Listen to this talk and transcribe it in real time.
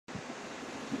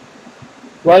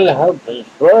Well, I hope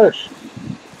it's worse.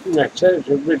 Next it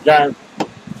will be done.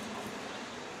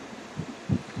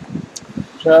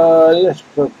 So let's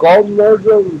put gold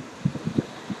mode.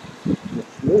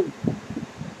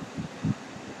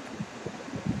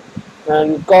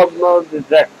 And God mode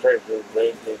is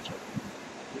activated.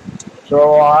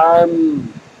 So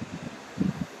I'm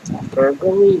after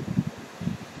going.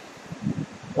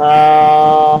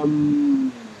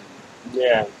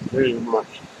 Yeah, pretty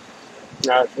much.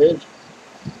 That's it.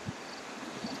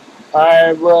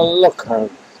 I will look at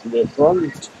this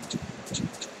one.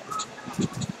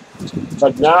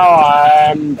 But now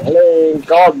I'm playing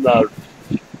God mode.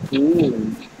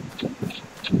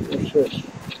 What's this?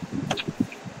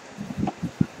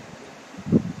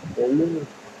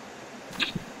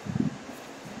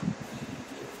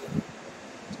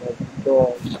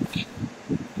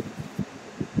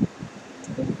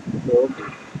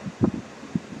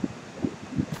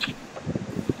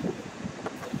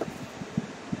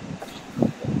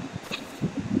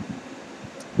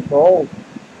 So,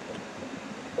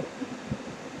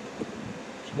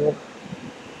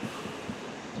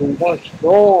 too much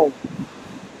wrong.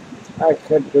 I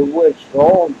can do it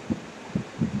wrong.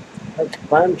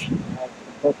 Expansion. I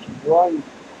can put it one.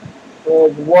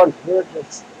 With one here.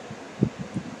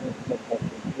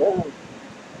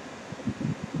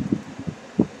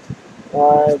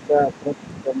 I put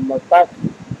it on my back.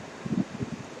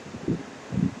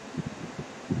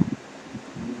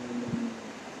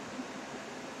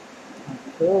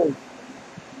 Okay.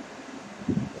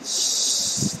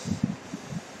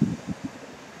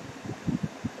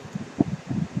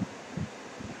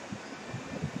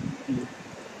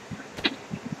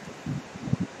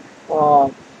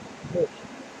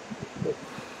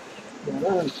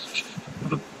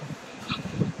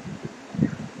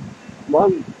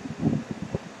 One.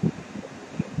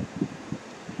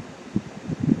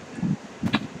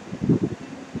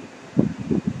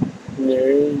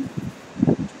 Yeah.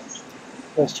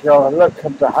 Let's go and look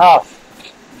at the half.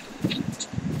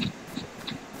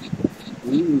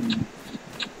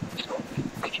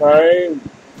 Sorry.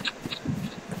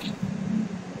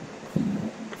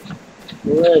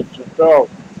 Where's the dog?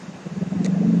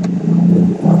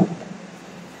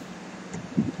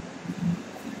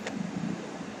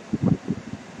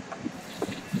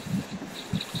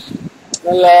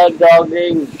 Hello,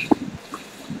 doggy.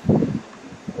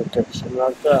 Okay, so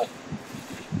not that.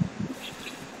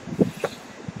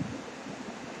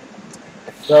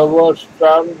 So what's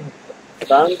done?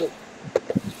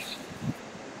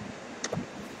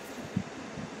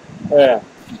 Yeah.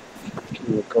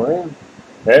 You go in.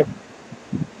 Okay.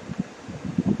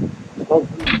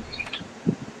 Okay.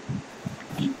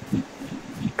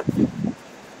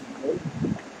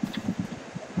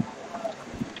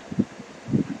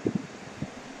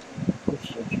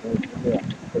 Yeah.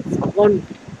 The one,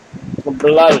 the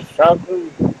blood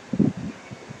something.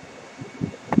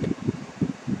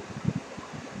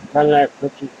 Can I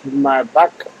put it in my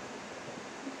back?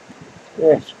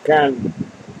 Yes, can.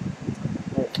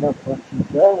 I can put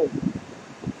it down.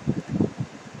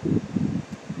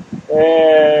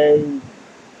 And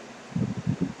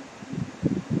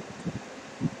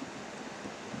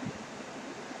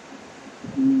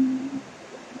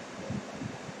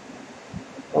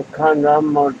what kind of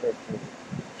motor?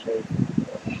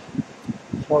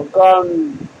 So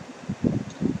gone.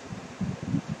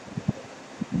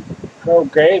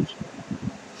 Colgate,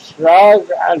 slug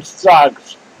and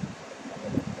slugs.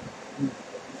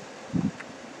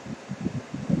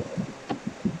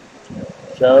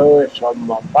 So it's on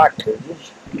my back, is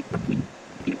it?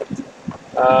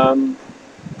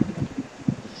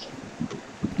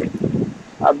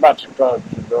 I better close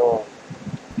the door.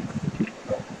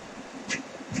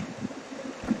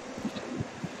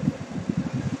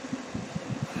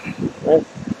 Yes.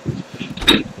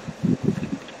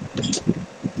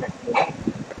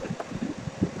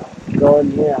 Go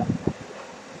in here.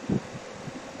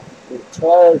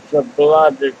 Close the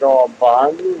bloody door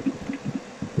behind me.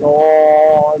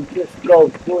 Or just go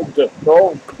through the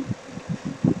door.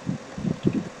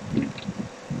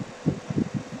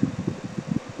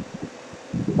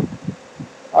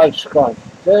 I just got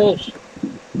this.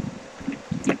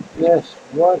 Yes,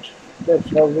 what's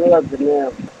this over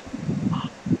there?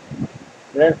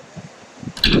 Yeah.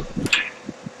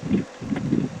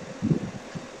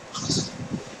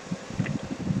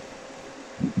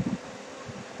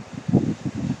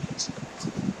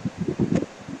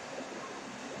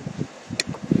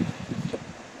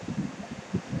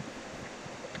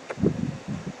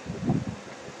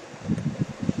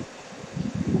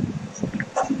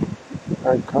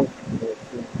 Uncomfortable.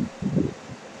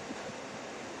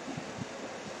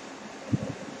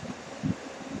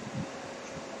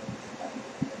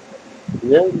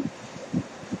 Then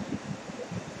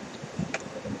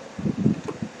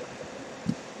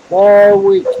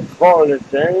we can call it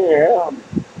there.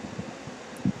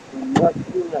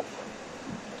 Nothing else.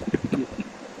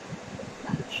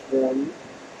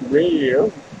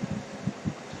 Real.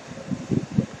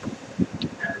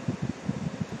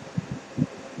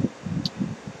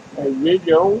 A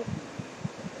video.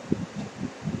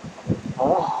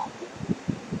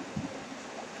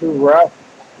 Too rough.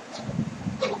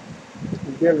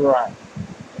 Get right.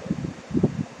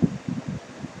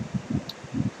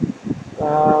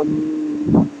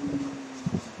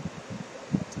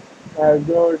 I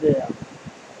go there.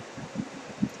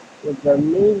 What that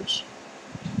means,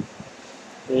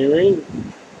 maybe,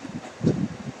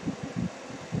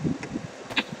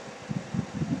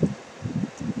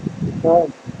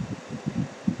 no,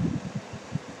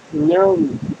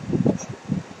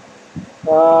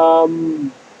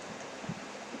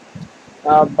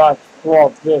 how about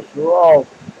swap this row?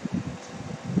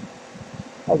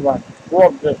 How about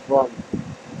swap this one?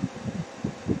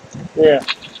 Yeah.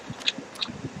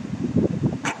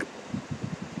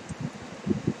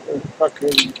 It's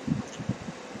fucking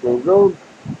good.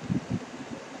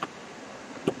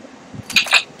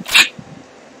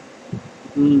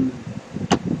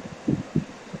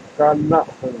 Got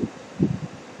nothing.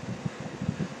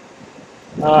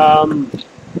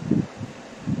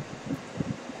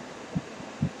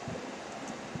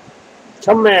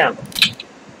 Come here.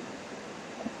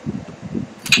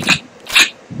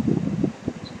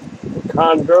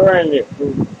 Can't do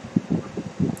anything.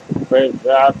 But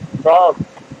that dog.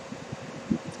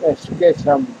 Let's get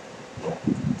some.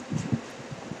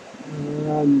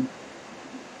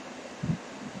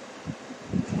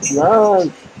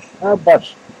 No, how about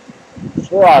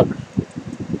slugs?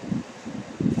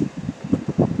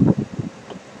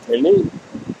 Really?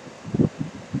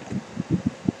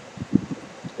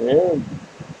 Yeah.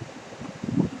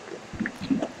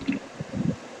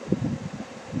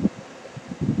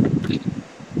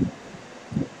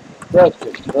 That's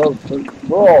it.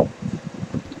 Self-control.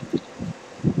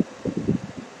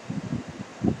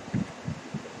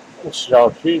 It's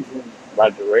no season, by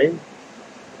the way.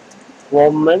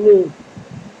 For many.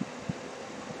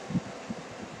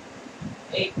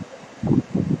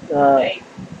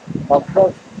 Of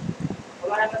course.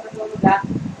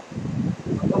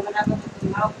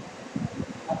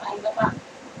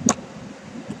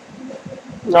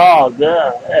 No,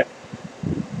 there.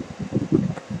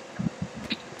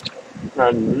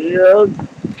 And weird.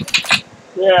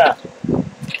 Yeah.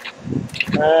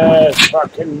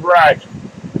 Fucking right.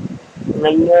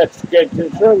 And let's get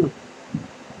this in.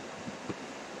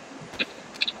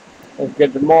 Let's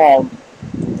get them all.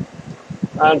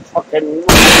 And fucking.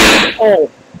 Oh.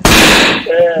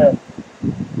 Yeah.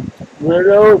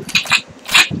 Widows.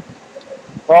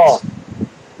 Oh.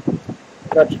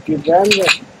 Got to keep them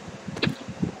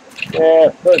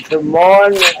there. Put some more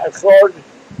in the cord.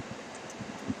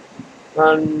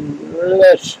 And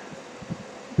let's.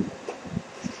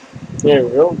 There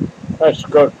we go. Let's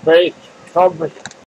go face. Compass.